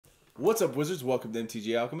What's up, Wizards? Welcome to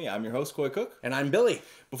MTGAlchemy. I'm your host, Koi Cook. And I'm Billy.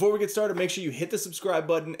 Before we get started, make sure you hit the subscribe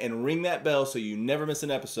button and ring that bell so you never miss an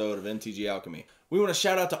episode of MTGAlchemy. We want to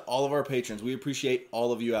shout out to all of our patrons. We appreciate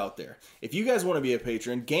all of you out there. If you guys want to be a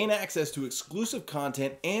patron, gain access to exclusive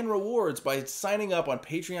content and rewards by signing up on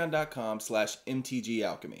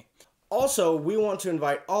patreon.com/MTGAlchemy. Also, we want to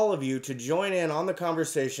invite all of you to join in on the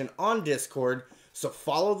conversation on Discord, so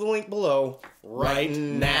follow the link below right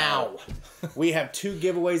now. We have 2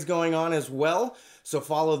 giveaways going on as well, so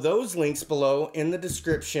follow those links below in the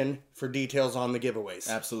description for details on the giveaways.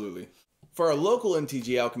 Absolutely. For our local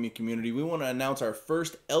MTGAlchemy community, we want to announce our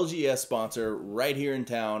first LGS sponsor right here in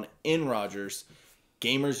town, in Rogers,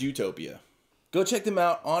 Gamers Utopia. Go check them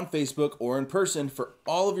out on Facebook or in person for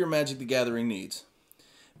all of your Magic the Gathering needs.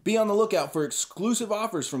 Be on the lookout for exclusive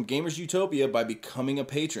offers from Gamers Utopia by becoming a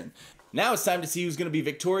patron. Now it's time to see who's going to be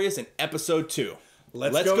victorious in episode 2.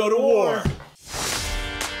 Let's go to war!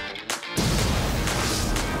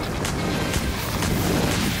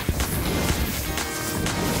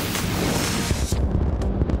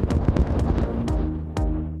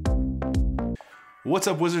 What's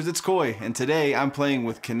up, Wizards? It's Koi, and today I'm playing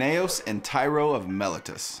with Kineos and Tyro of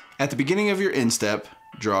Meletus. At the beginning of your instep,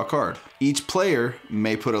 draw a card. Each player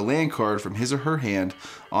may put a land card from his or her hand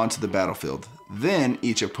onto the battlefield. Then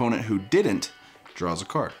each opponent who didn't draws a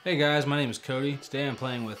card. Hey guys, my name is Cody. Today I'm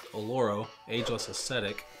playing with Oloro, Ageless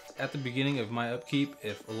Ascetic. At the beginning of my upkeep,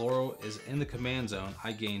 if Oloro is in the command zone,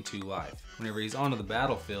 I gain 2 life. Whenever he's onto the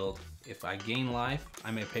battlefield, if I gain life,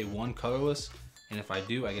 I may pay 1 colorless, and if I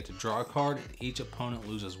do, I get to draw a card, and each opponent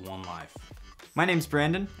loses 1 life. My name's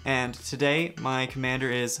Brandon, and today my commander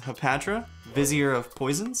is Hepatra, Vizier of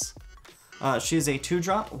Poisons. She is a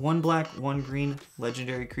 2-drop, 1 black, 1 green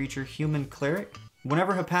legendary creature, human cleric.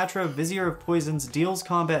 Whenever Hepatra, Vizier of Poisons, deals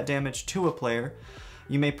combat damage to a player,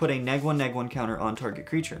 you may put a neg1 counter on target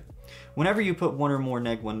creature. Whenever you put 1 or more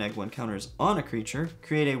neg1 counters on a creature,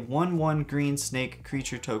 create a 1/1 green snake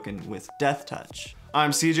creature token with Death Touch.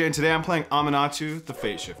 I'm CJ, and today I'm playing Aminatou, the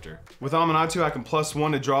Fate Shifter. With Aminatou, I can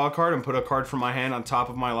 +1 to draw a card and put a card from my hand on top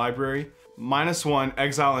of my library. -1,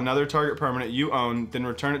 exile another target permanent you own, then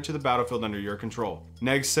return it to the battlefield under your control.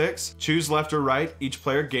 -6, choose left or right. Each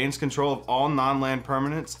player gains control of all non-land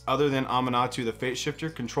permanents other than Aminatou, the Fate Shifter,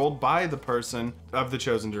 controlled by the person of the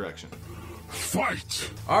chosen direction. Fight!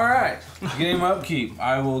 Alright, beginning of my upkeep,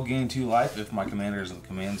 I will gain 2 life if my commander is in the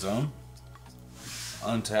command zone.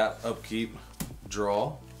 Untap, upkeep,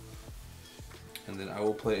 draw, and then I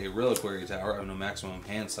will play a Reliquary Tower. I have no maximum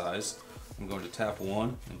hand size. I'm going to tap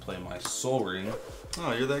 1 and play my Soul Ring.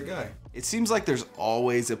 Oh, you're that guy. It seems like there's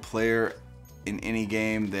always a player in any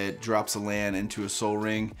game that drops a land into a Soul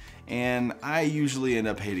Ring, and I usually end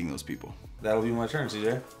up hating those people. That'll be my turn,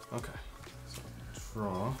 CJ. Okay. So,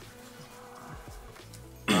 draw.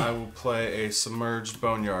 I will play a Submerged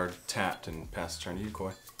Boneyard tapped and pass the turn to you,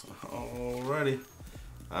 Koi. Alrighty.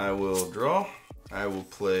 I will draw. I will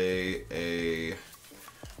play a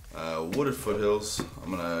Wooded Foothills.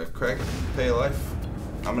 I'm gonna crack it, pay a life.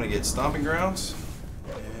 I'm gonna get Stomping Grounds,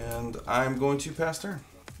 and I'm going to pass turn.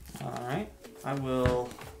 Alright, I will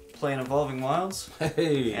play an Evolving Wilds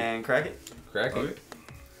Hey! and crack it. Crack it. Okay.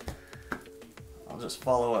 I'll just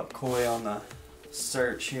follow up Koi on the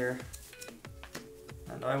search here.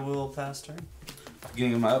 And I will pass turn.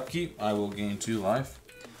 Beginning of my upkeep, I will gain 2 life.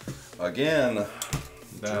 Again.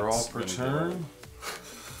 Draw per turn.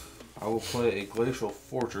 I will play a Glacial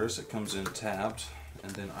Fortress. It comes in tapped.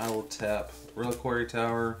 And then I will tap Reliquary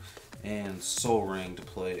Tower and Soul Ring to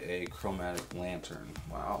play a Chromatic Lantern.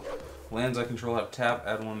 Wow. Lands I control have tap,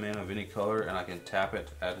 add 1 mana of any color, and I can tap it,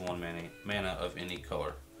 add 1 mana of any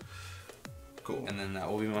color. Cool. And then that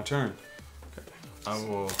will be my turn. Okay. I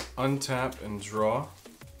will untap and draw.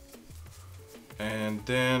 And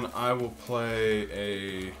then I will play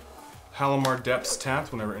a Halimar Depths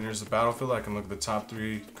tapped. Whenever it enters the battlefield, I can look at the top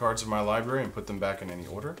 3 cards of my library and put them back in any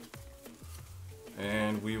order.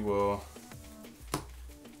 And we will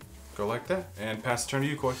go like that and pass the turn to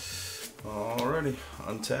you, Koi. Alrighty.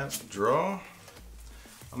 Untap, draw.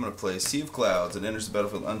 I'm gonna play Sea of Clouds. It enters the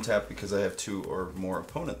battlefield untapped because I have 2 or more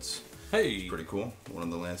opponents. Hey! Pretty cool. One of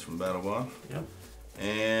the lands from Battle Bond. Yep.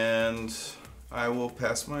 And I will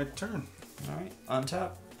pass my turn. Alright,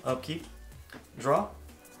 untap, upkeep, draw.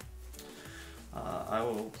 I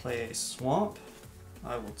will play a Swamp.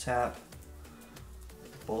 I will tap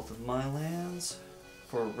both of my lands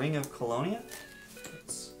for Ring of Colonia.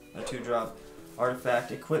 It's a 2-drop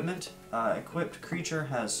artifact equipment. Equipped creature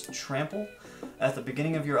has Trample. At the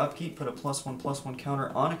beginning of your upkeep, put a +1/+1 counter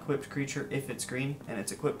on equipped creature if it's green, and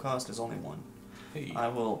its equip cost is only 1. Hey. I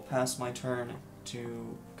will pass my turn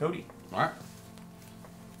to Cody. Alright.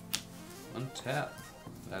 Untap.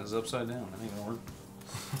 That is upside down. That ain't gonna work.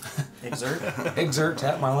 Exert. Exert,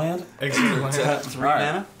 tap my land. Exit land. Tap 3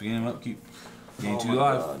 mana. Beginning him up, keep. Gain Oh 2 my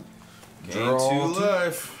life. God. Gain Draw 2 two.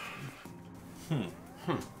 life.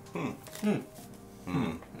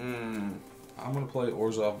 I'm gonna play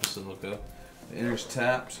Orzhov Basilica. It enters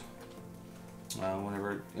tapped.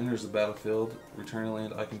 Whenever it enters the battlefield, return a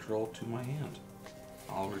land I control to my hand.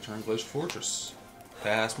 I'll return Glacial Fortress.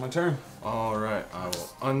 Pass my turn. Alright, I will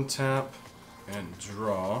untap and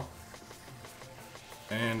draw.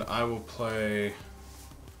 And I will play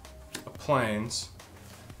a Plains.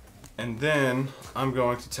 And then I'm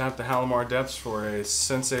going to tap the Halimar Depths for a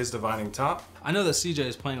Sensei's Divining Top. I know that CJ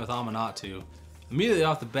is playing with Amanatu. Immediately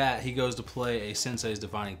off the bat, he goes to play a Sensei's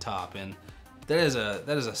Divining Top, and that is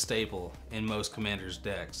a staple in most commanders'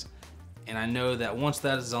 decks. And I know that once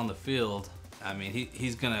that is on the field, I mean,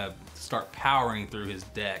 he's gonna start powering through his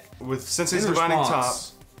deck. With Sensei's In Divining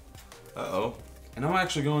response, Uh-oh. and I'm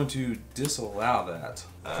actually going to disallow that.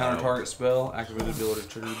 Counter target spell, activated ability,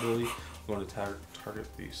 trigger ability. I'm going to target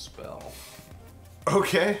the spell. Top.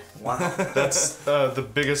 Okay. Wow. That's the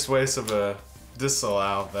biggest waste of a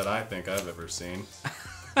disallow that I think I've ever seen.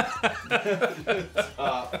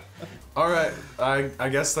 Alright, I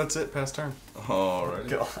guess that's it. Pass turn. Alrighty.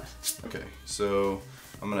 God. Okay, so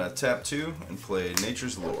I'm gonna tap 2 and play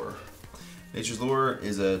Nature's Lore. Nature's Lore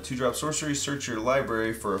is a 2-drop sorcery. Search your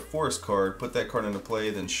library for a forest card, put that card into play,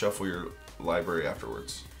 then shuffle your library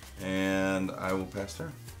afterwards. And I will pass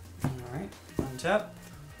turn. Alright, untap.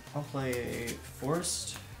 I'll play a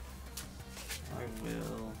forest. I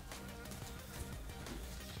will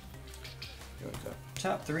Go ahead, tap.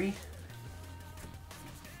 tap 3.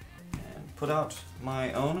 And put out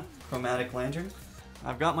my own Chromatic Lantern.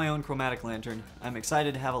 I've got my own Chromatic Lantern. I'm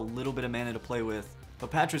excited to have a little bit of mana to play with,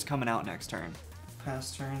 but Patra's coming out next turn.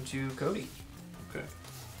 Pass turn to Cody. Okay.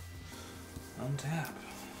 Untap.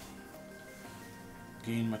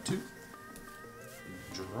 Gain my 2.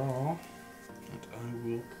 Draw. And I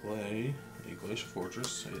will play a Glacial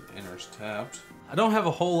Fortress. It enters tapped. I don't have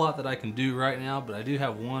a whole lot that I can do right now, but I do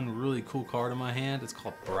have one really cool card in my hand. It's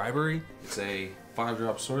called Bribery. It's a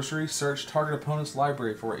 5-drop sorcery. Search target opponent's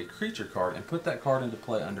library for a creature card and put that card into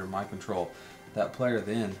play under my control. That player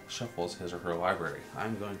then shuffles his or her library.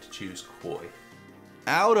 I'm going to choose Koi.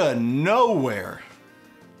 Out of nowhere,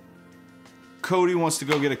 Cody wants to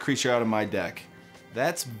go get a creature out of my deck.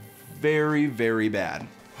 That's very, very bad.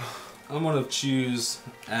 I'm going to choose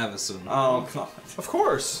Avacyn. Oh, God. Of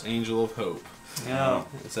course. Angel of Hope. Yeah.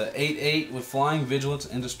 It's a 8/8 with flying, vigilance,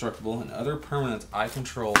 indestructible, and other permanents I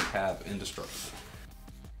control have indestructible.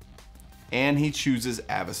 And he chooses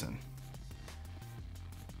Avacyn.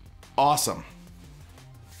 Awesome.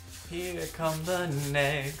 Here come the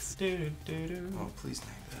next. Do-do-do-do. Oh, please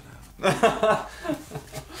name that out.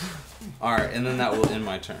 Alright, and then that will end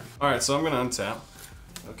my turn. Alright, so I'm going to untap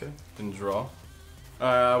Okay. and draw.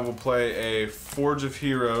 I will play a Forge of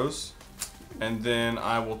Heroes. And then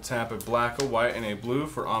I will tap a black, a white, and a blue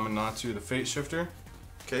for Amanatu, the Fate Shifter.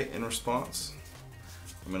 Okay, in response,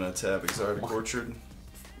 I'm gonna tap Exotic Orchard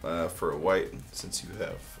for a white, since you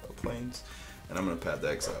have a Plains, and I'm gonna pad the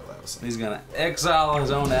Exile Avacyn. He's going to exile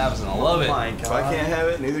his own Avacyn. I love Oh it. my God. If I can't have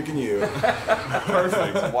it, neither can you.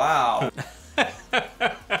 Perfect. Wow.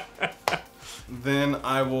 Then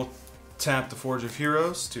I will tap the Forge of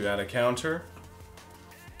Heroes to add a counter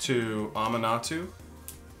to Amanatu.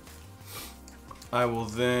 I will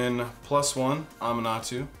then +1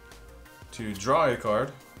 Amanatu to draw a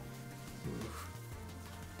card.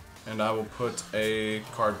 And I will put a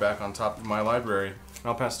card back on top of my library. And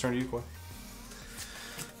I'll pass the turn to you, Koi.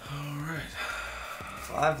 Alright.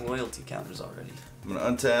 5 loyalty counters already. I'm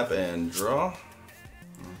gonna untap and draw.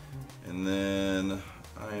 And then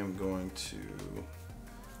I am going to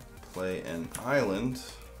play an island.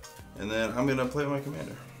 And then I'm gonna play my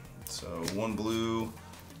commander. So 1 blue,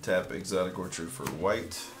 tap Exotic Orchard for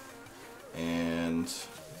white, and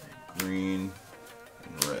green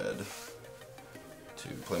and red to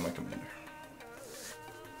play my commander.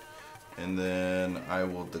 And then I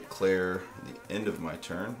will declare the end of my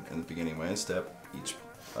turn and the beginning of my end step. Each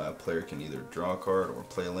player can either draw a card or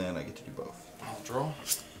play a land. I get to do both. I'll draw.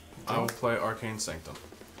 I will play Arcane Sanctum.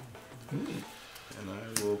 And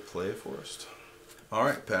I will play a forest.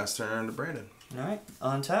 Alright, pass turn to Brandon. Alright,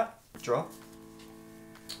 untap, draw.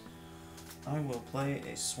 I will play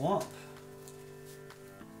a swamp.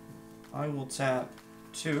 I will tap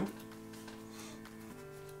 2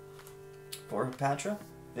 for Patra,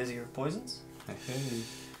 Vizier of Poisons. Hey.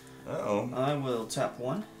 Uh-oh. I will tap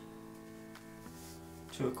 1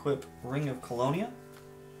 to equip Ring of Colonia.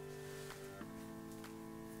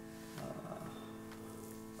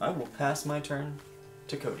 I will pass my turn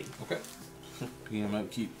to Cody. Okay. Beginning of my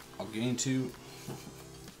upkeep, I'll gain 2.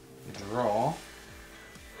 Draw.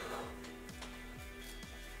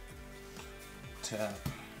 Tap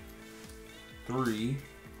 3.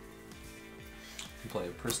 Play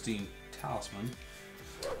a pristine talisman.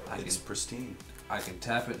 It's pristine. I can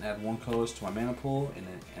tap it and add 1 colorless to my mana pool, and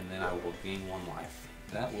then I will gain 1 life.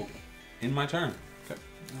 That will end my turn. Okay.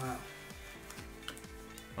 Wow.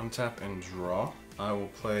 Untap and draw. I will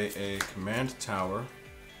play a command tower.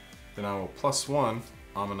 Then I will +1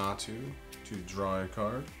 Amanatu to draw a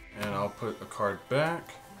card. And I'll put a card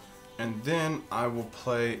back. And then I will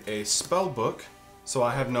play a spell book. So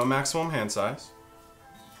I have no maximum hand size.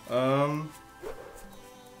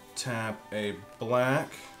 Tap a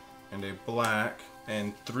black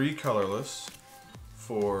and 3 colorless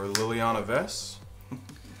for Liliana Vess.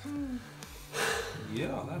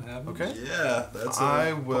 Yeah, that happens. Okay. Yeah, that's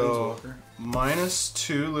I will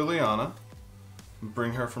 -2 Liliana,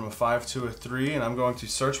 bring her from a 5 to a 3, and I'm going to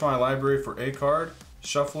search my library for a card,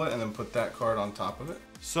 shuffle it, and then put that card on top of it.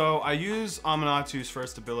 So I use Amanatu's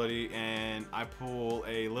first ability, and I pull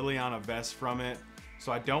a Liliana Vess from it.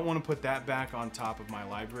 So I don't want to put that back on top of my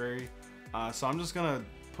library. So I'm just going to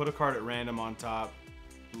put a card at random on top.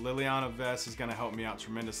 Liliana Vess is going to help me out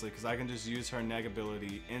tremendously because I can just use her neg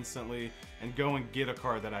ability instantly and go and get a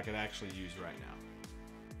card that I could actually use right now.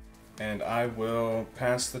 And I will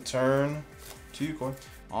pass the turn to you, Coy.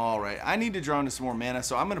 All right, I need to draw into some more mana,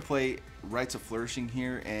 so I'm going to play Rites of Flourishing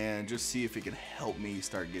here and just see if it can help me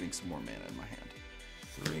start getting some more mana in my hand.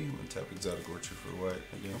 3, I'm going to tap Exotic Orchard for white,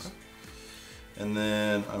 I guess. Okay. And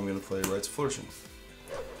then I'm going to play Rites of Flourishing.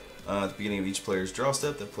 At the beginning of each player's draw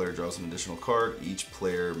step, that player draws an additional card. Each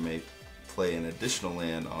player may play an additional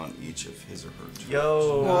land on each of his or her turns.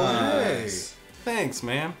 Yo. Nice. Hey. Thanks,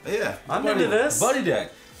 man. Yeah. I'm into this. Buddy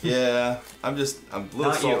deck. Yeah, I'm a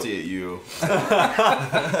little salty at you.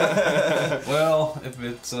 Well, if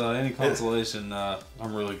it's any consolation, I'm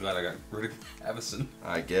really glad I got rid of Avison.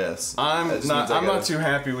 I guess. I'm not too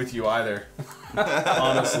happy with you either.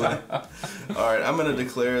 Honestly. Alright, I'm going to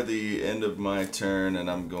declare the end of my turn, and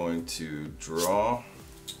I'm going to draw.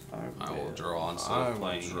 I will draw instead of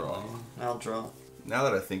playing. I'll draw. Now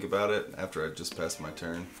that I think about it, after I just passed my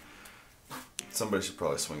turn, somebody should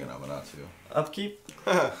probably swing an Amanatu. Upkeep.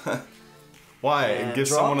 Why? And And give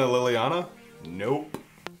draw? someone a Liliana? Nope.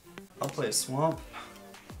 I'll play a swamp.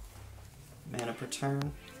 Mana per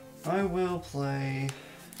turn. I will play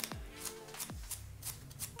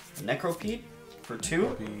a Necropede for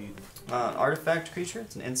 2. Artifact creature.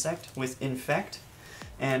 It's an insect with Infect.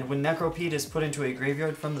 And when Necropede is put into a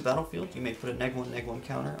graveyard from the battlefield, you may put a -1/-1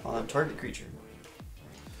 counter on target creature.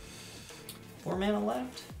 4 mana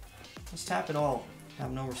left. Let's tap it all.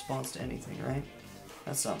 Have no response to anything, right?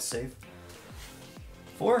 That sounds safe.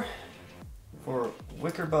 4 for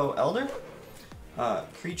Wickerbow Elder.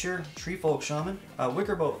 Creature, Treefolk Shaman.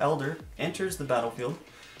 Wickerbow Elder enters the battlefield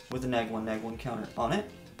with a -1/-1 counter on it.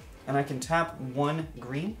 And I can tap 1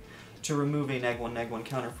 green to remove a -1/-1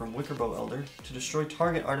 counter from Wickerbow Elder to destroy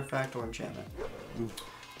target artifact or enchantment.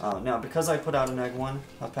 Now, because I put out a -1,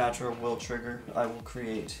 Patron will trigger. I will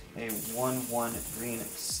create a 1/1 green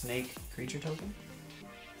snake creature token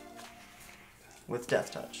with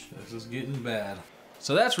Death Touch. This is getting bad.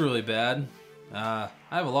 So that's really bad. I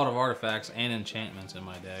have a lot of artifacts and enchantments in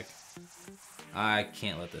my deck. I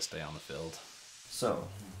can't let this stay on the field. So,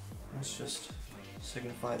 let's just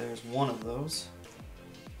signify there's one of those.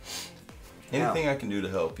 Anything I can do to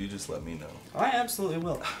help, you just let me know. I absolutely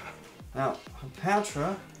will. Now,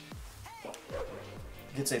 Patra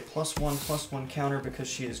gets a +1/+1 counter because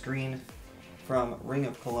she is green from Ring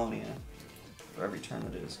of Colonia for every turn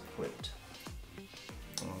that it is equipped.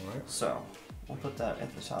 Alright. So, we'll put that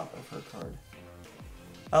at the top of her card.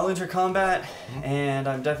 I'll enter combat, and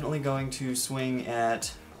I'm definitely going to swing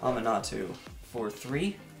at Amanatu for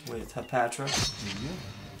 3 with Hapatra.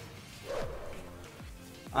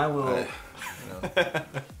 I will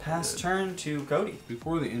pass turn to Cody.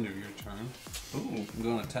 Before the end of your turn, I'm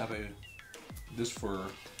going to tap this for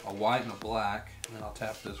a white and a black, and then I'll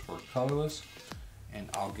tap this for colorless, and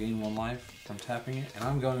I'll gain 1 life from tapping it, and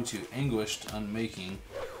I'm going to Anguished Unmaking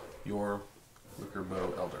your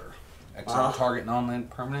Wickerbow Elder. Exile target non-land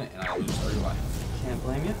permanent, and I lose 3 life. Can't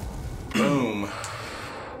blame you. Boom.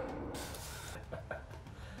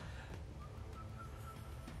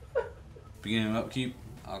 Beginning of upkeep,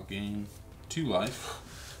 I'll gain 2 life,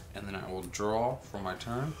 and then I will draw for my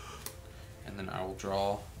turn, and then I will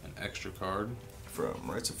draw an extra card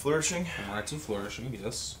From Rites of Flourishing. from Rites of Flourishing,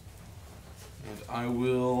 yes. And I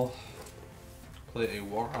will play a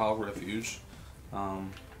War Isle Refuge.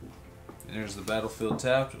 Enters the battlefield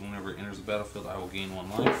tapped. Whenever it enters the battlefield, I will gain 1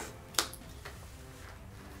 life.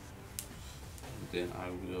 And then I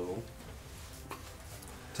will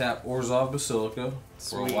tap Orzhov Basilica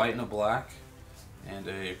for a white and a black, and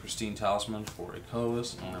a Pristine Talisman for a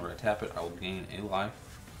colorless. And whenever I tap it, I will gain a life.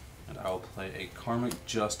 And I will play a Karmic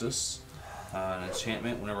Justice, an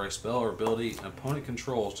enchantment. Whenever a spell or ability an opponent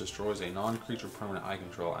controls destroys a non-creature permanent I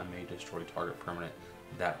control, I may destroy target permanent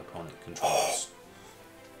that opponent controls.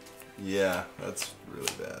 Yeah, that's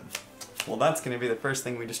really bad. Well, that's going to be the first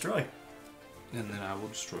thing we destroy. And then I will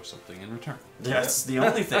destroy something in return. That's the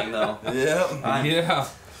only thing, though. Yeah.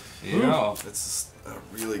 Yeah. It's a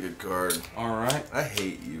really good card. Alright. I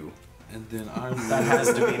hate you. And then I will... That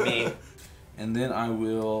has to be me. And then I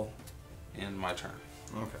will end my turn.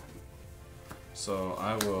 Okay. So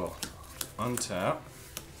I will untap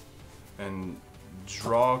and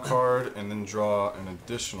draw a card and then draw an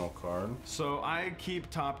additional card. So I keep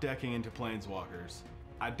top decking into Planeswalkers.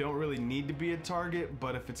 I don't really need to be a target,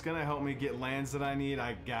 but if it's gonna help me get lands that I need,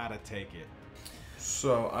 I gotta take it.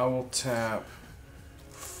 So I will tap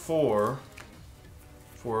 4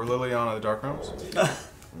 for Liliana of the Dark Realms.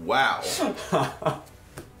 Wow.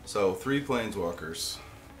 So 3 Planeswalkers.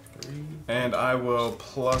 And I will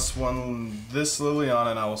 +1 this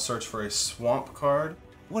Liliana, and I will search for a swamp card.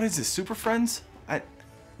 What is this, Super Friends?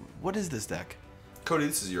 What is this deck? Cody,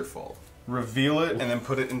 this is your fault. Reveal it and then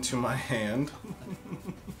put it into my hand.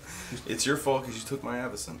 It's your fault because you took my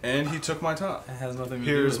Avacyn. And he took my top. It has nothing to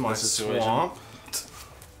do Here's with my the situation. swamp.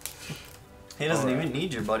 He doesn't even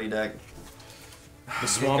need your buddy deck. The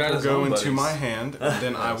swamp got will his go own into buddies. my hand, and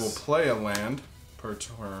then I will play a land per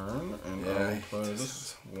turn, and I will Yeah, play the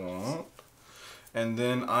swamp. And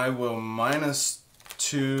then I will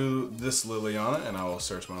 -2 this Liliana, and I will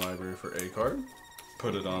search my library for a card.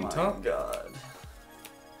 Put it on top. God.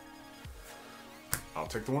 I'll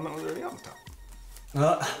take the one that was already on top.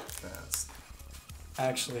 That's...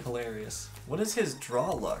 Actually hilarious. What is his draw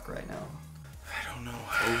luck right now? I don't know.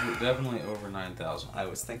 Definitely over 9,000. I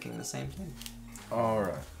was thinking the same thing.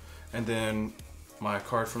 Alright. And then my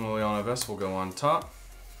card from Liliana Vest will go on top.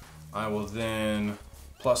 I will then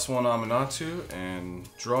 +1 Aminatu and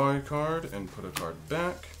draw a card and put a card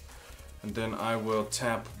back. And then I will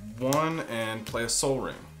tap 1 and play a Soul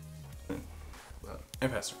Ring.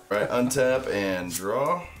 And pass it. Right, untap and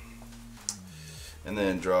draw. And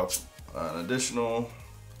then drop an additional.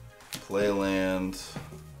 Play a land.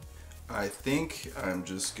 I think I'm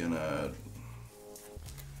just gonna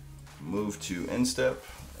move to end step,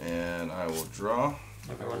 and I will draw.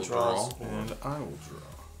 Everyone will draws. draw. And I will draw.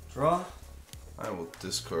 Draw. I will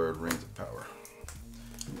discard Rings of Power.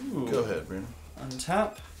 Ooh. Go ahead, Brandon.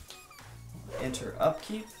 Untap. Enter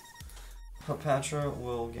upkeep. Cleopatra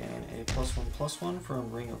will gain a +1/+1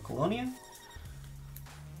 from Ring of Colonia.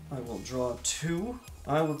 I will draw 2.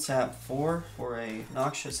 I will tap 4 for a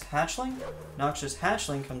Noxious Hatchling. Noxious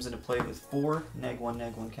Hatchling comes into play with 4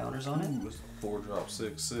 -1/-1 counters on it. Ooh, it's 4-drop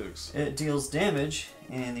 6/6. It deals damage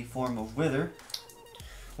in the form of Wither.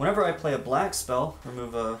 Whenever I play a black spell,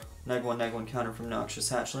 remove a -1/-1 counter from Noxious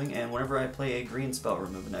Hatchling, and whenever I play a green spell,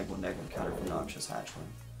 remove a -1/-1 counter from Noxious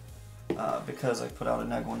Hatchling. Because I put out a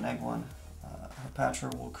 -1/-1, Patra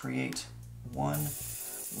will create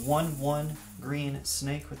 1/1 green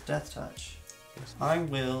snake with Death Touch. I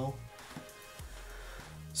will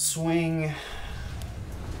swing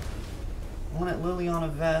 1 at Liliana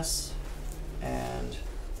Vess and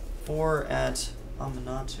 4 at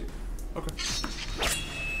Aminatu. Okay.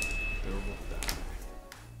 They will both die.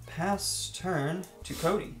 Pass turn to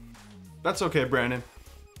Cody. That's okay, Brandon.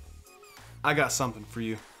 I got something for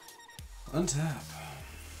you. Untap.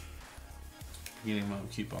 Beginning my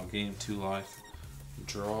keep on gaining 2 life.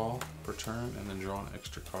 Draw per turn and then draw an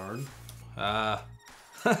extra card. I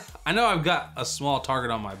know I've got a small target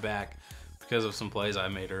on my back because of some plays I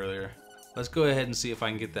made earlier. Let's go ahead and see if I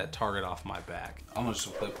can get that target off my back. I'm gonna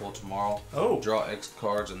just play pull tomorrow. Oh. Draw X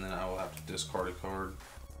cards and then I will have to discard a card.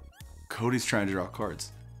 Cody's trying to draw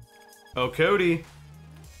cards. Oh, Cody.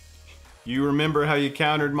 You remember how you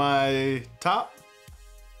countered my top?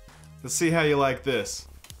 Let's see how you like this.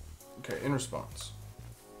 Okay, in response,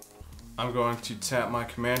 I'm going to tap my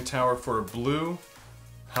command tower for a blue,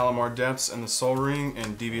 Halimar Depths and the Soul Ring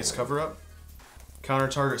and Devious Cover Up. Counter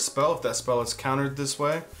target spell. If that spell is countered this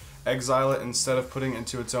way, exile it instead of putting it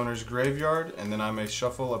into its owner's graveyard, and then I may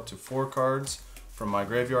shuffle up to 4 cards from my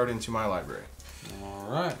graveyard into my library.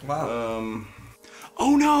 Alright. Wow.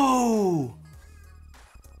 Oh no!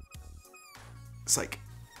 It's like,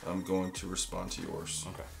 I'm going to respond to yours.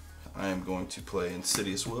 Okay. I am going to play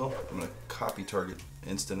Insidious Will. I'm going to copy target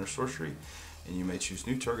instant or sorcery, and you may choose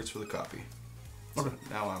new targets for the copy. So Okay.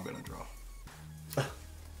 now I'm going to draw.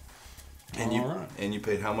 And you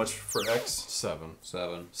paid how much for X? 7.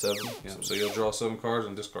 7. 7. Yeah, so you'll draw 7 cards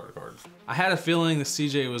and discard a card. I had a feeling that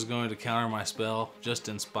CJ was going to counter my spell just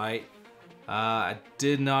in spite. I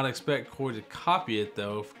did not expect Coy to copy it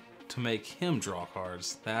though to make him draw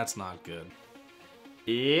cards. That's not good.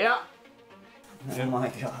 Yeah. Oh my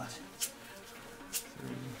god.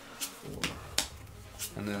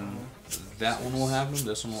 And then that one will happen.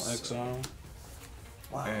 This one will exile.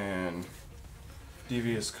 Wow. And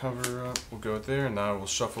Devious Cover Up will go there, and I will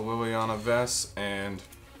shuffle Liliana Vess and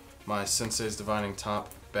my Sensei's Divining Top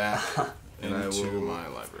back And I into will- my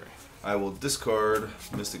library. I will discard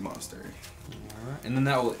Mystic Monastery. Alright, and then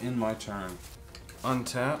that will end my turn.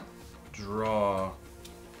 Untap, draw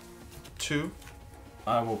 2.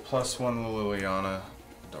 I will +1 Liliana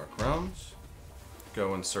Dark Realms.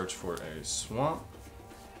 Go and search for a swamp.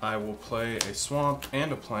 I will play a swamp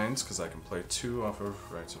and a plains because I can play 2 off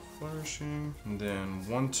of Rites of Flourishing. And then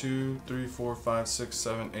 1, 2, 3, 4, 5, 6,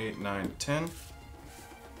 7, 8, 9, 10.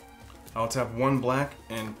 I'll tap 1 black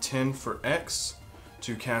and 10 for X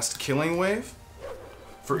to cast Killing Wave.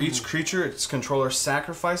 For each creature, its controller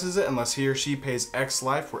sacrifices it unless he or she pays X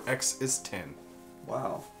life, where X is 10.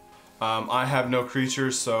 Wow. I have no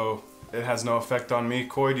creatures, so it has no effect on me.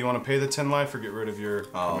 Coy, do you want to pay the 10 life or get rid of your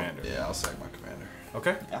commander? Yeah, I'll sack my commander.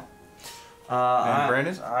 Okay. Yeah. And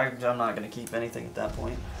Brandon? I'm not gonna keep anything at that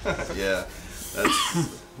point. Yeah,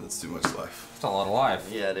 that's too much life. That's a lot of life.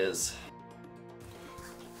 Yeah, it is.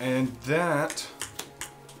 And that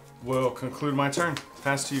will conclude my turn.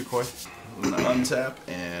 Pass to you, Coy. I'm gonna untap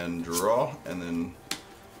and draw, and then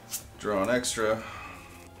draw an extra.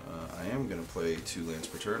 I am gonna play 2 lands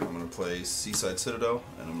per turn. I'm gonna play Seaside Citadel,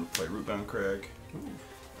 and I'm gonna play Rootbound Crag.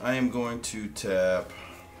 I am going to tap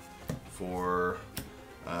for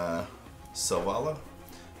Selvala.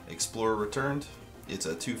 Explorer Returned. It's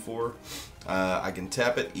a 2/4. I can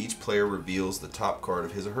tap it. Each player reveals the top card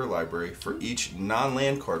of his or her library. For each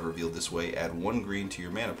non-land card revealed this way, add 1 green to your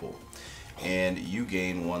mana pool, and you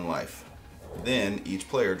gain 1 life. Then each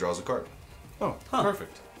player draws a card. Oh,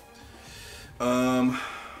 perfect.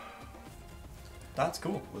 That's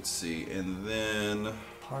cool. Let's see, and then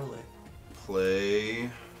Parlay. play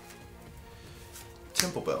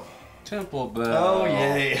Temple Bell. Temple Bell. Oh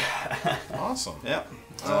yay. Awesome. Yep.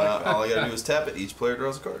 All I gotta do is tap it. Each player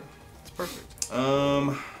draws a card. It's perfect.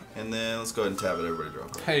 And then let's go ahead and tap it. Everybody draw a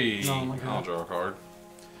card. Hey, Oh my God. I'll draw a card.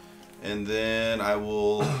 And then I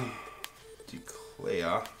will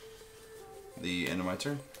declare the end of my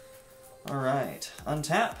turn. Alright.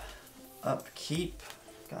 Untap. Upkeep.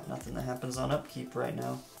 Got nothing that happens on upkeep right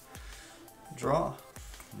now. Draw.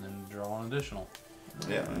 And then draw an additional.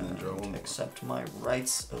 Yeah, and then draw 1 more. Accept my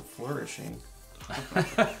rights of flourishing.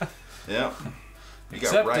 Yeah. You got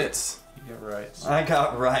Accept rights. You got rights. I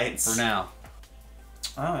got rights. For now.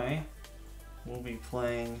 I will be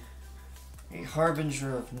playing a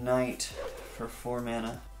Harbinger of Night for 4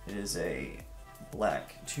 mana. It is a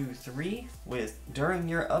black 2/3 with during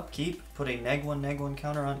your upkeep, put a -1/-1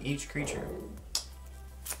 counter on each creature.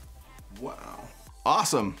 Wow.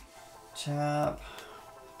 Awesome. Tap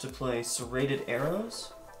to play Serrated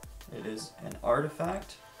Arrows. It is an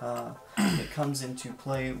artifact. It comes into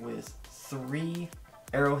play with 3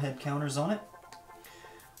 arrowhead counters on it.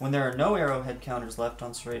 When there are no arrowhead counters left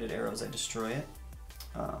on Serrated Arrows, I destroy it.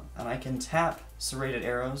 And I can tap Serrated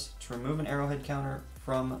Arrows to remove an arrowhead counter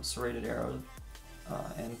from Serrated Arrows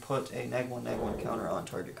and put a -1/-1 counter on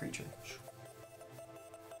target creature.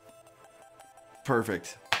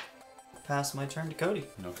 Perfect. Pass my turn to Cody.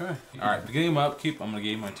 Okay. Alright, beginning of my upkeep, I'm going to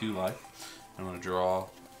gain my 2 life. I'm going to draw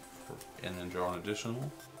and then draw an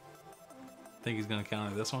additional. Think he's gonna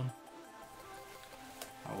counter this one?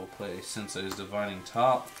 I will play Sensei's Divining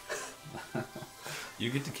Top.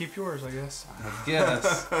 You get to keep yours, I guess. I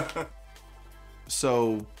guess.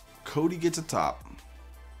 So Cody gets a top,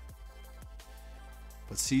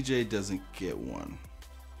 but CJ doesn't get one.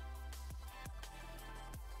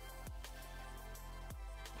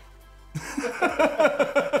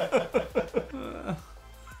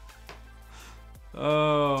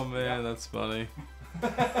 Oh man, that's funny.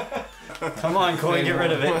 Come on, Coy, get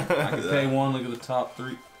rid of it. I can pay 1, look at the top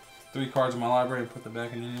 3 cards in my library and put them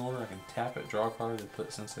back in any order. I can tap it, draw a card, and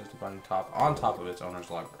put Sensei's Divining Top on top of its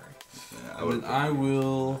owner's library. Yeah, And then I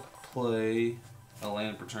will play a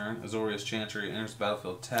land per turn. Azorius Chantry enters the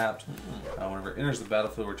battlefield tapped. Whenever it enters the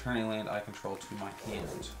battlefield, return a land I control to my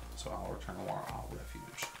hand. So I'll return a War Isle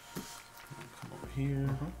Refuge. Come over here.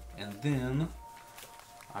 And then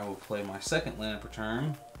I will play my second land per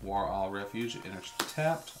turn, War Isle Refuge. It enters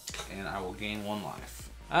tapped, and I will gain 1 life.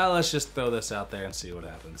 Let's just throw this out there and see what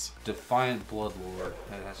happens. Defiant Bloodlord.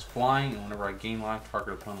 It has flying, and whenever I gain life,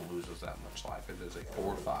 target opponent loses that much life. It is a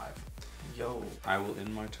 4/5. Yo. I will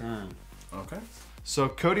end my turn. Okay. So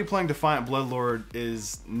Cody playing Defiant Bloodlord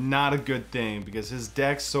is not a good thing because his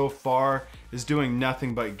deck so far is doing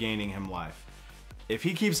nothing but gaining him life. If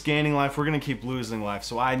he keeps gaining life, we're going to keep losing life,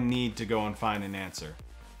 so I need to go and find an answer.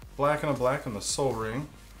 Black and a black on the Soul Ring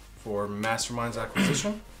for Mastermind's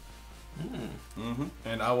Acquisition.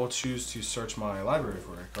 And I will choose to search my library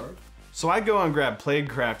for a card. So I go and grab Plague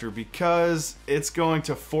Crafter because it's going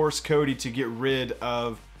to force Cody to get rid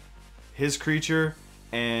of his creature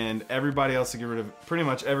and everybody else to get rid of pretty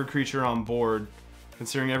much every creature on board,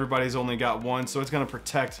 considering everybody's only got one, so it's going to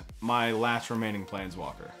protect my last remaining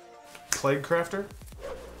Planeswalker. Plague Crafter.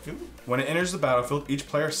 When it enters the battlefield, each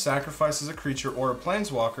player sacrifices a creature or a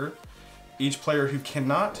Planeswalker. Each player who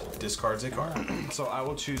cannot discards a card. So I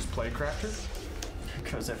will choose Plague Crafter.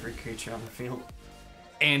 There goes every creature on the field.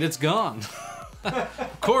 And it's gone.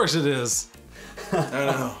 Of course it is. I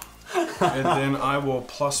know. And then I will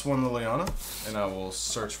 +1 Liliana, and I will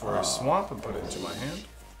search for a swamp and put it into my hand.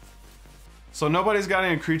 So nobody's got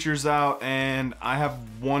any creatures out, and I have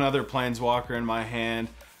one other Planeswalker in my hand.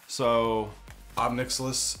 So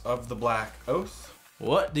Obnixilis of the Black Oath.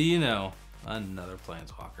 What do you know? Another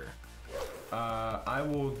Planeswalker. I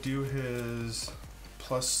will do his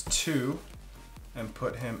 +2 and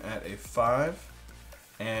put him at a 5.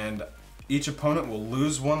 And each opponent will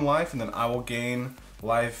lose 1 life, and then I will gain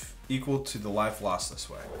life equal to the life lost this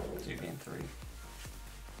way. You gain 3.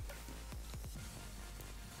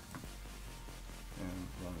 And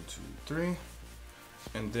 1, 2, 3.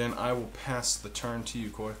 And then I will pass the turn to you,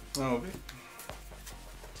 Koi. Oh, okay.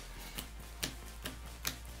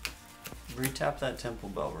 Retap that Temple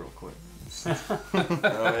Bell real quick. Oh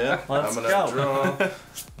yeah. Let's I'm gonna go.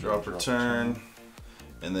 draw per turn,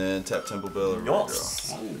 and then tap Temple Bell or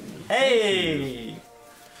Yes. redraw. Hey!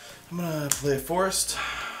 I'm gonna play a forest.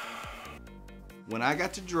 When I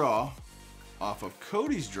got to draw off of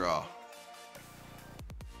Cody's draw,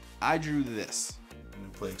 I drew this. I'm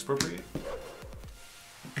gonna play Expropriate.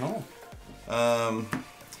 Oh.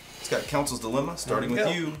 It's got Council's Dilemma, starting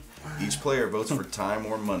with you. Each player votes for time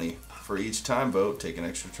or money. For each time vote, take an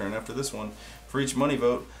extra turn after this one. For each money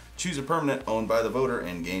vote, choose a permanent owned by the voter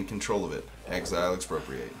and gain control of it. Exile,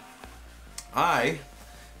 Expropriate.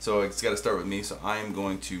 So it's got to start with me, so I am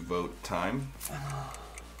going to vote time.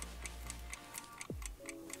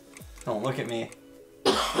 Don't look at me.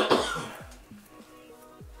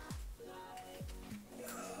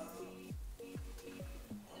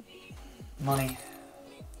 Money.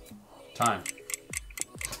 Time.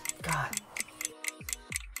 God.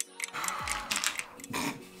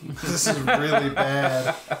 This is really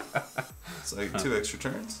bad. So I get 2 extra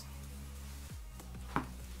turns.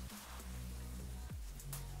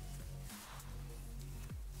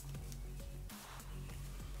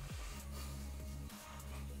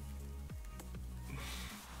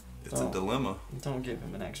 It's a dilemma. Don't give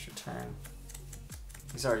him an extra turn.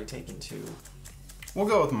 He's already taken 2. We'll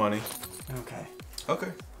go with money. Okay.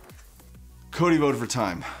 Okay. Cody voted for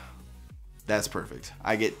time. That's perfect.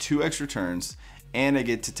 I get 2 extra turns, and I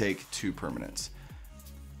get to take 2 permanents.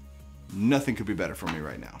 Nothing could be better for me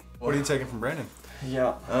right now. What are you taking from Brandon?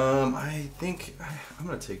 Yeah. I think I'm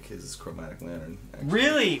gonna take his Chromatic Lantern. Actually.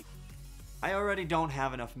 Really? I already don't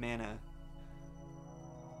have enough mana.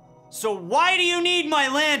 So why do you need my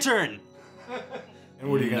lantern? And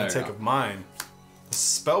what are you gonna No, take no. of mine? The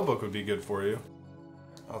spell book would be good for you.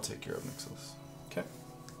 I'll take care of Nixus. Okay.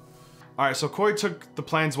 Alright, so Koi took the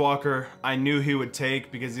Planeswalker I knew he would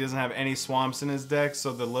take because he doesn't have any swamps in his deck,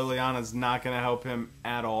 so the Liliana's not gonna help him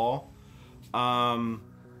at all.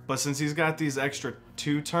 But since he's got these extra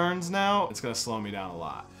 2 turns now, it's gonna slow me down a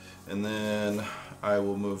lot. And then I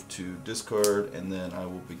will move to discard, and then I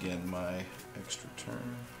will begin my extra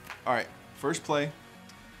turn. All right, first play.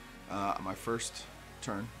 My first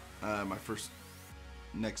turn.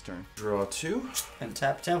 Next turn. Draw 2, And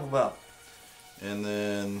tap Temple Bell. and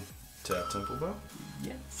then tap Temple Bell.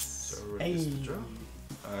 Yes. So everybody gets to draw.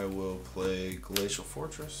 I will play Glacial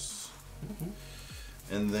Fortress,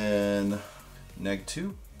 and then neg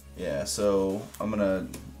 2. Yeah, so I'm gonna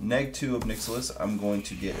neg 2 of Nixilis. I'm going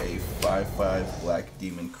to get a 5/5 black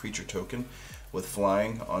demon creature token with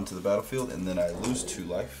flying onto the battlefield, and then I lose 2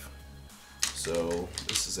 life. So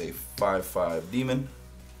this is a 5/5 demon.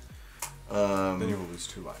 Then you will lose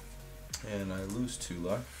 2 life. And I lose 2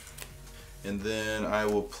 life. And then I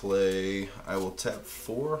will tap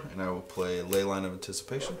 4, and I will play Leyline of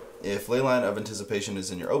Anticipation. If Leyline of Anticipation is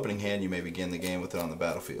in your opening hand, you may begin the game with it on the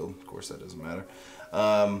battlefield. Of course, that doesn't matter.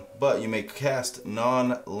 But you may cast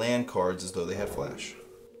non-land cards as though they had flash.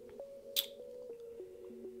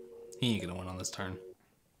 He ain't gonna win on this turn.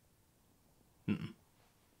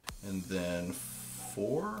 And then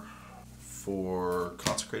 4 for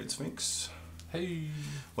Consecrated Sphinx. Hey.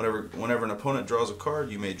 Whenever an opponent draws a card,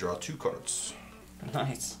 you may draw 2 cards.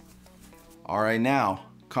 Nice. Alright, now,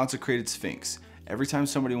 Consecrated Sphinx. Every time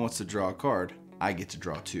somebody wants to draw a card, I get to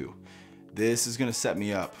draw 2. This is going to set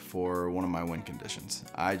me up for one of my win conditions.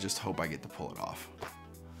 I just hope I get to pull it off.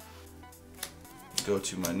 Go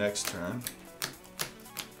to my next turn.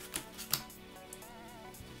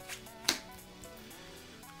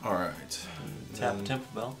 Alright. Tap Temple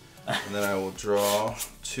Bell. And then I will draw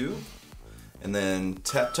 2. And then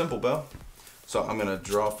tap Temple Bell. So I'm going to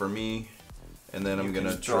draw for me. And then I'm going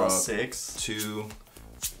to draw 6. 2,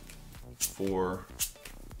 4,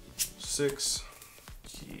 6.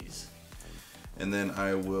 Jeez. And then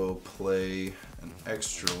I will play an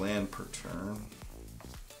extra land per turn.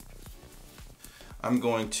 I'm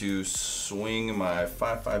going to swing my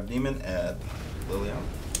 5/5 demon at Liliana.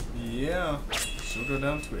 Yeah. She'll go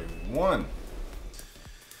down to a 1.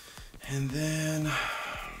 And then,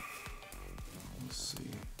 let's see,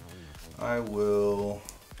 I will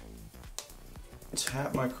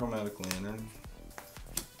tap my Chromatic Lantern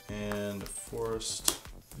and Forest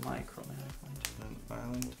My Chromatic Lantern. an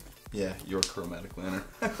Island. Yeah, your Chromatic Lantern.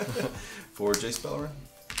 For Jace Bellerin.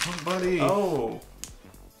 Oh, buddy. Oh.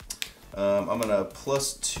 I'm going to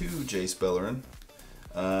 +2 Jace Bellerin.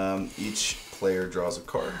 Each player draws a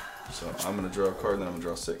card. So I'm going to draw a card, then I'm going to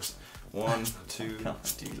draw 6. 1, 2,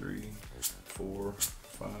 3, 4,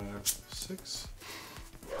 5, 6.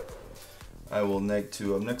 I will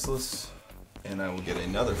 -2 of Nixless, and I will get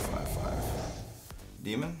another 5/5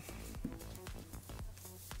 demon.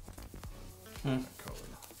 Color.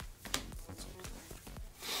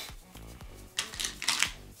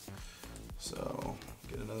 So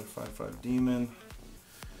get another 5/5 demon,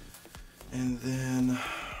 and then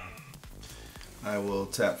I will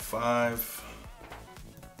tap 5.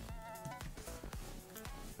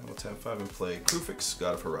 I will tap 5 and play Krufix,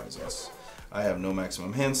 God of Horizons. I have no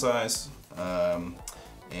maximum hand size,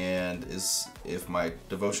 and if my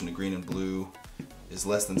devotion to green and blue is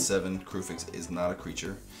less than 7, Krufix is not a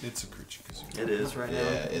creature. It's a creature. It is right now.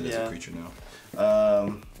 Yeah, it is a creature now.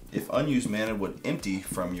 If unused mana would empty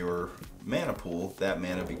from your mana pool, that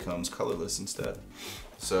mana becomes colorless instead.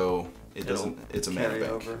 So it doesn't. It's a mana carry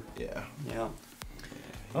bank. over. Yeah. Yeah.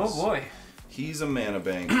 Oh boy. He's a mana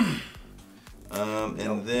bank.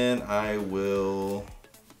 And then I will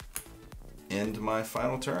end my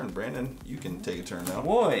final turn. Brandon, you can take a turn now.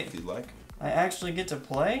 Boy. If you'd like. I actually get to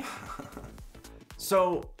play?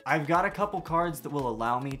 So, I've got a couple cards that will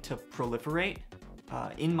allow me to proliferate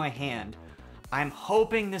in my hand. I'm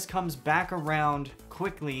hoping this comes back around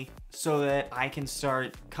quickly so that I can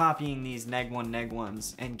start copying these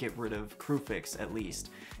neg1 and get rid of Krufix at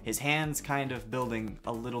least. His hand's kind of building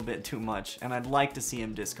a little bit too much, and I'd like to see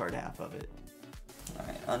him discard half of it.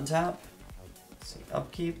 Alright, untap. Let's see,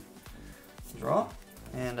 upkeep. Draw.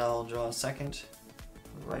 And I'll draw a second.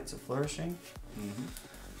 Rites of Flourishing.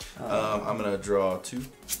 I'm going to draw 2.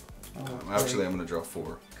 Actually, I'm going to draw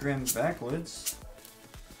 4. Grim Backwoods.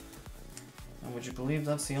 And would you believe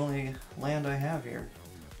that's the only land I have here?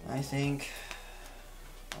 I think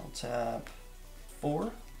I'll tap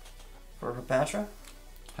 4 for Hepatra.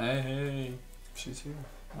 Hey. She's here.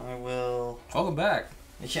 I will... Welcome back.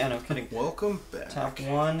 Yeah, no kidding. Welcome back. Tap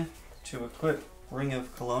 1 to equip Ring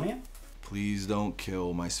of Colonia. Please don't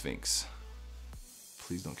kill my Sphinx.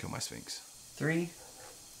 Please don't kill my Sphinx. 3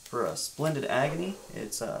 for a Splendid Agony.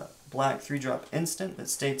 It's a black 3-drop instant that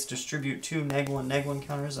states distribute 2 neg1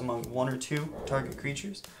 counters among 1 or 2 target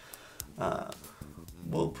creatures.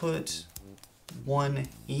 We'll put 1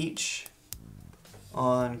 each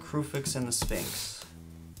on Krufix and the Sphinx.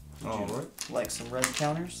 Alright. Like some red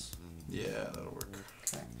counters? Yeah, that'll work.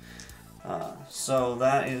 Okay. So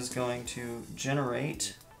that is going to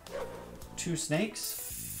generate 2 snakes.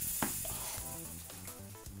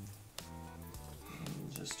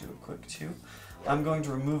 Just do a quick 2. I'm going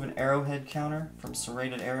to remove an arrowhead counter from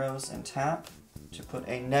Serrated Arrows and tap to put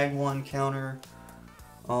a neg1 counter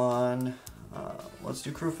on, let's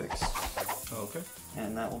do Krufix. Okay.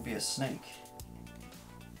 And that will be a snake.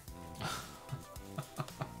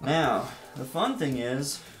 Now, the fun thing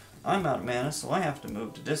is, I'm out of mana, so I have to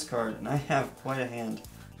move to discard, and I have quite a hand.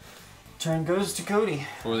 Turn goes to Cody.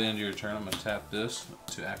 Before the end of your turn, I'm going to tap this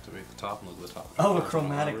to activate the top and look at the top. Oh, a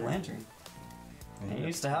Chromatic Lantern. I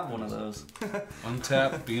used to have one of those.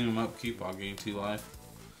 Untap, beginning of upkeep, I'll gain 2 life.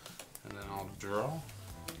 And then I'll draw.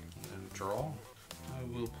 And then draw. I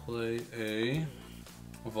will play a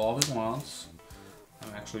Evolving Wilds.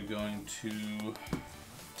 I'm actually going to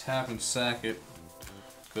tap and sack it.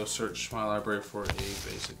 Go search my library for a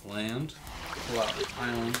basic land. Pull out the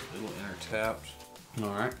island, it'll enter tapped.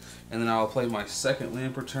 Alright, and then I'll play my second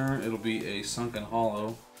land per turn. It'll be a Sunken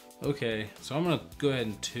Hollow. Okay, so I'm gonna go ahead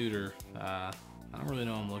and tutor. I don't really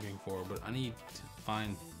know what I'm looking for, but I need to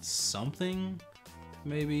find something to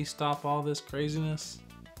maybe stop all this craziness.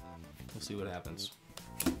 We'll see what happens.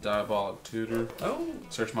 Diabolic Tutor. Oh.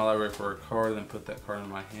 Search my library for a card, then put that card in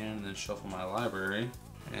my hand, and then shuffle my library.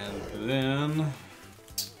 And then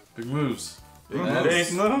big moves. Big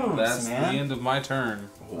moves, That's man. the end of my turn.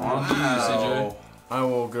 Wow. On to you, CJ. I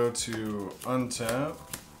will go to untap.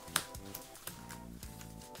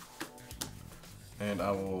 And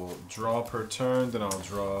I will draw per turn, then I'll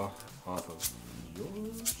draw off of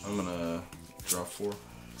yours. I'm gonna draw 4.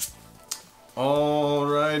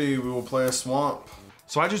 Alrighty, we will play a swamp.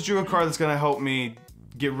 So I just drew a card that's gonna help me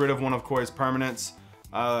get rid of one of Koi's permanents.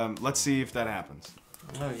 Let's see if that happens.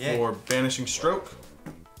 Oh, yeah. For Banishing Stroke,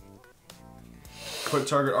 put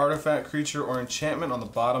target artifact, creature, or enchantment on the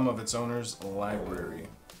bottom of its owner's library.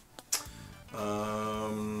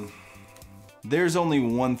 There's only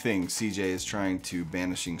one thing CJ is trying to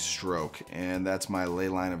Banishing Stroke, and that's my Ley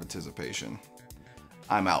Line of Anticipation.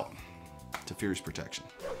 I'm out. Teferi's Protection.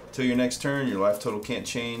 Till your next turn, your life total can't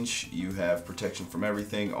change. You have protection from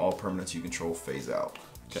everything. All permanents you control phase out.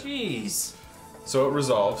 Jeez. So it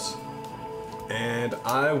resolves, and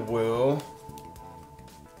I will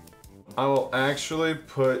actually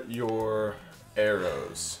put your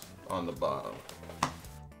arrows on the bottom.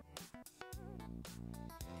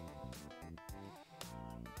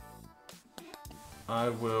 I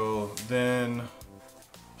will then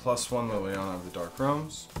 +1 Liliana of the Dark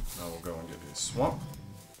Realms. I will go and get a Swamp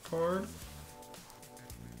card.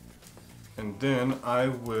 And then I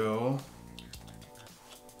will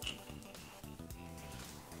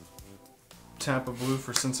tap a blue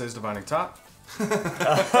for Sensei's Divining Top. You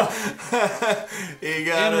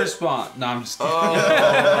got In it. response. No, I'm just kidding. Oh my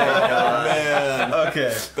god, man.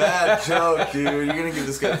 Okay. Bad joke, dude. You're gonna give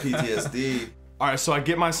this guy PTSD. Alright, so I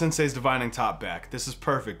get my Sensei's Divining Top back. This is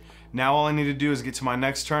perfect. Now all I need to do is get to my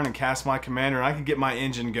next turn and cast my commander, and I can get my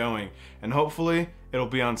engine going. And hopefully, it'll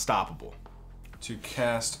be unstoppable. To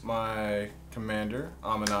cast my commander,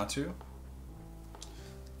 Aminatu.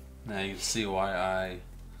 Now you can see why I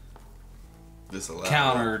Disallowed.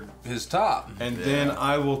 countered his top. And then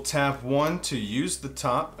I will tap 1 to use the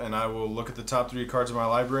top, and I will look at the top 3 cards of my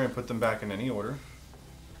library and put them back in any order.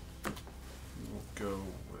 We'll go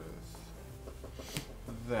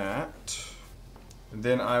with that. And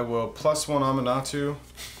then I will +1 Aminatu.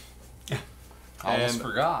 I almost And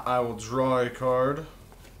forgot. I will draw a card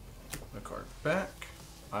back.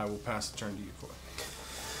 I will pass the turn to you, Koi.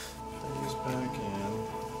 Phase back in.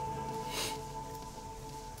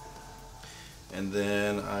 And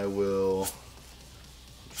then I will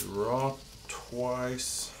draw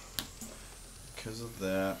twice because of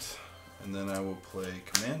that. And then I will play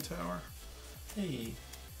Command Tower. Hey,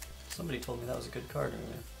 somebody told me that was a good card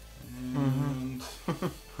earlier. And,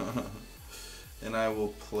 and I will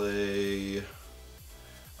play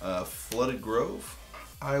Flooded Grove.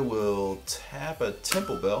 I will tap a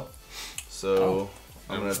Temple Bell. So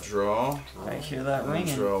I'm going to draw. I hear that I'm going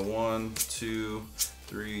to ringing. draw 1, 2,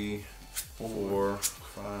 3, 4,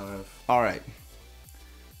 5. All right.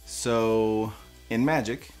 So in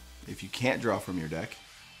Magic, if you can't draw from your deck,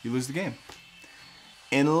 you lose the game.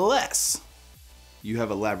 Unless you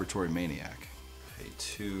have a Laboratory Maniac. Pay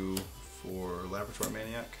 2 for Laboratory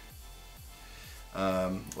Maniac.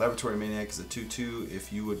 Laboratory Maniac is a 2/2.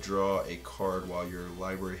 If you would draw a card while your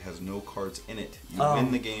library has no cards in it, you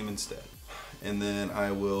win the game instead. And then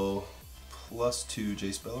I will +2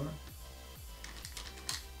 Jace Bellerin.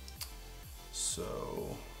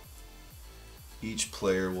 So each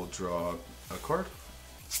player will draw a card.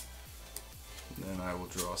 And then I will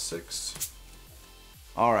draw 6.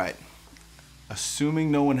 All right.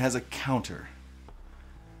 Assuming no one has a counter,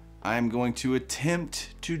 I'm going to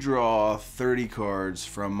attempt to draw 30 cards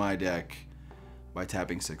from my deck by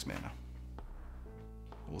tapping 6 mana.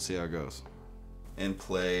 We'll see how it goes. And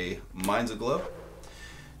play Minds Aglow.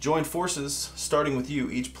 Join forces, starting with you,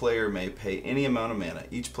 each player may pay any amount of mana.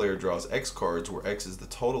 Each player draws X cards, where X is the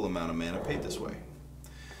total amount of mana paid this way.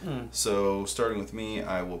 So, starting with me,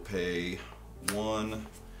 I will pay 1,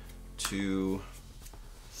 2,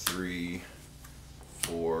 3,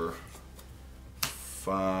 4,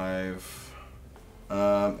 5.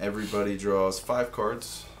 Everybody draws 5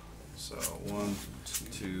 cards. So 1,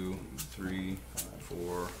 2, 3,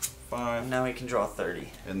 4, 5. Now we can draw 30.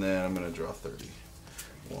 And then I'm going to draw 30.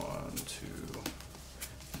 1, 2,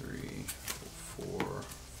 3, 4,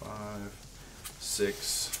 5, 6,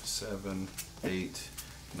 7, 8,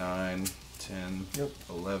 9, 10,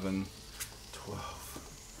 11, 12,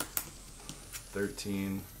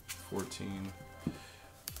 13, 14,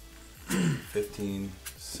 15,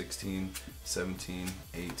 16, 17,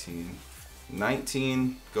 18,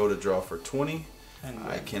 19. Go to draw for 20.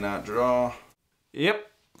 I cannot draw. Yep,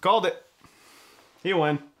 called it. He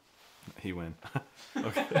win. He win.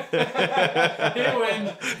 Okay. He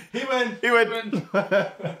win. He win. He win.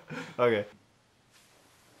 Okay.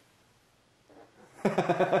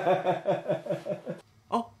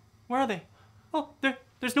 Oh, where are they? Oh,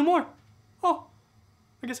 there's no more. Oh,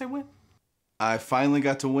 I guess I win. I finally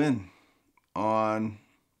got to win on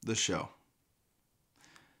the show.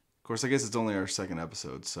 Of course, I guess it's only our 2nd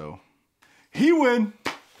episode, so he win.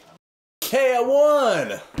 Hey, I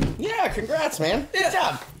won! Yeah, congrats, man. Good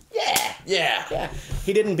job. Yeah. Yeah.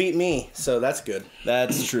 He didn't beat me, so that's good.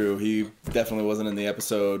 That's true. He definitely wasn't in the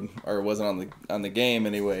episode, or wasn't on the game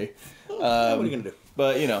anyway. What are you gonna do?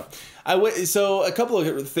 But you know, so a couple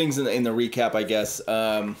of things in the recap, I guess.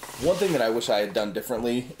 One thing that I wish I had done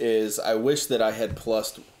differently is I wish that I had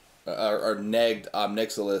plussed or negged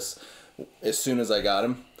Omnixilis as soon as I got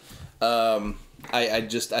him. I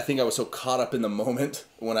think I was so caught up in the moment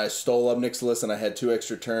when I stole Omnixilis and I had 2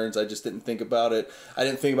 extra turns. I just didn't think about it. I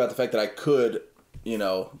didn't think about the fact that I could,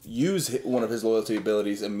 use one of his loyalty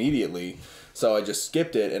abilities immediately. So I just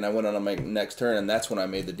skipped it and I went on my next turn, and that's when I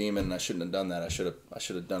made the demon. And I shouldn't have done that. I should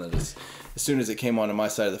have done it as soon as it came onto my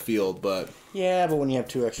side of the field. But yeah, but when you have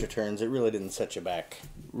 2 extra turns, it really didn't set you back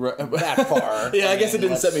right, that far. Yeah, I guess it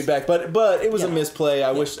didn't set me back, but it was a misplay.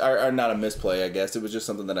 I wish, or not a misplay. I guess it was just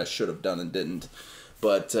something that I should have done and didn't.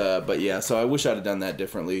 But yeah, so I wish I'd have done that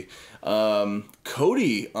differently.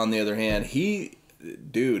 Cody, on the other hand, he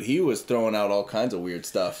was throwing out all kinds of weird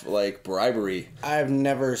stuff, like bribery. I've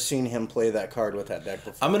never seen him play that card with that deck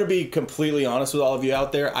before. I'm going to be completely honest with all of you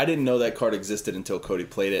out there. I didn't know that card existed until Cody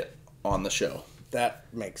played it on the show. That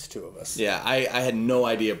makes 2 of us. Yeah, I had no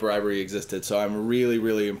idea bribery existed, so I'm really,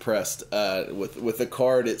 really impressed with the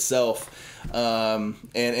card itself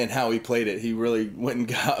and how he played it. He really went and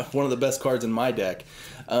got one of the best cards in my deck.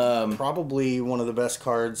 Probably one of the best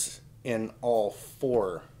cards in all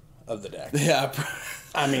 4 of the deck. Yeah,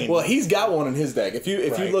 I mean, well, he's got one in his deck. If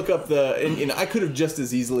you Right. look up and I could have just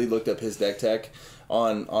as easily looked up his deck tech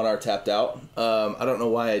on our tapped out. I don't know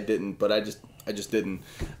why I didn't, but I just didn't.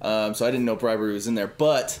 So I didn't know bribery was in there.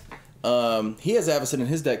 But he has Avacyn in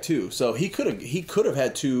his deck too, so he could have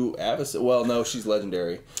had 2 Avacyn. Well, no, she's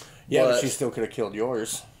legendary. yeah, but she still could have killed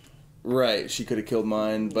yours. Right, she could have killed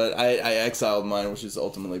mine, but I exiled mine, which is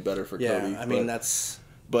ultimately better for Yeah, Cody. I mean that's.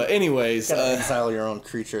 But anyways, Gotta exile your own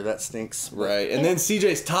creature. That stinks. But right, and then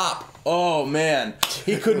CJ's top. Oh man,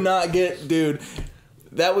 he could not get, dude.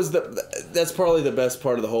 That's probably the best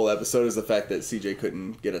part of the whole episode is the fact that CJ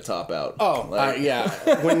couldn't get a top out. Oh, yeah.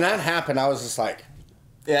 When that happened, I was just like,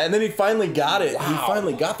 yeah, and then he finally got it. Wow. He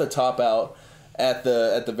finally got the top out at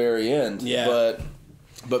the very end. Yeah.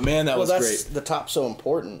 But man, that was that's great. the top's so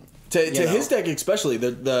important. To know? his deck especially,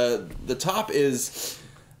 the top is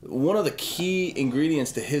one of the key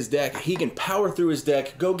ingredients to his deck. He can power through his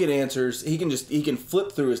deck, go get answers. He can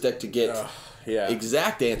flip through his deck to get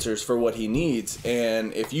exact answers for what he needs.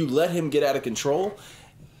 And if you let him get out of control,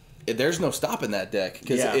 there's no stopping that deck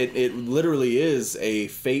because it literally is a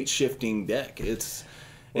fate shifting deck. It's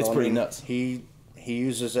pretty nuts. He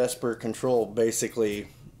uses Esper control basically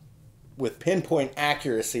with pinpoint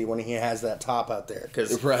accuracy when he has that top out there.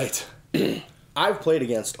 Because right. I've played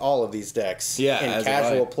against all of these decks in as have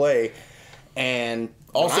casual I. play, and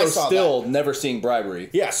Also, still never seeing bribery.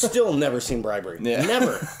 Yeah, still never seen bribery. Yeah.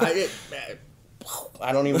 Never.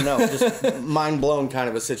 I don't even know. Just mind blown kind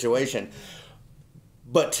of a situation.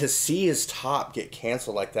 But to see his top get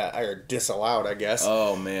canceled like that, or disallowed, I guess.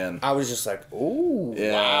 Oh man. I was just like, ooh,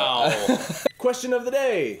 Yeah. wow. Question of the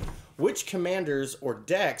day. Which commanders or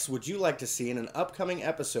decks would you like to see in an upcoming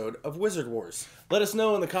episode of Wizard Wars? Let us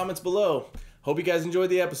know in the comments below. Hope you guys enjoyed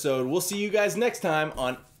the episode. We'll see you guys next time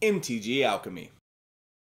on MTG Alchemy.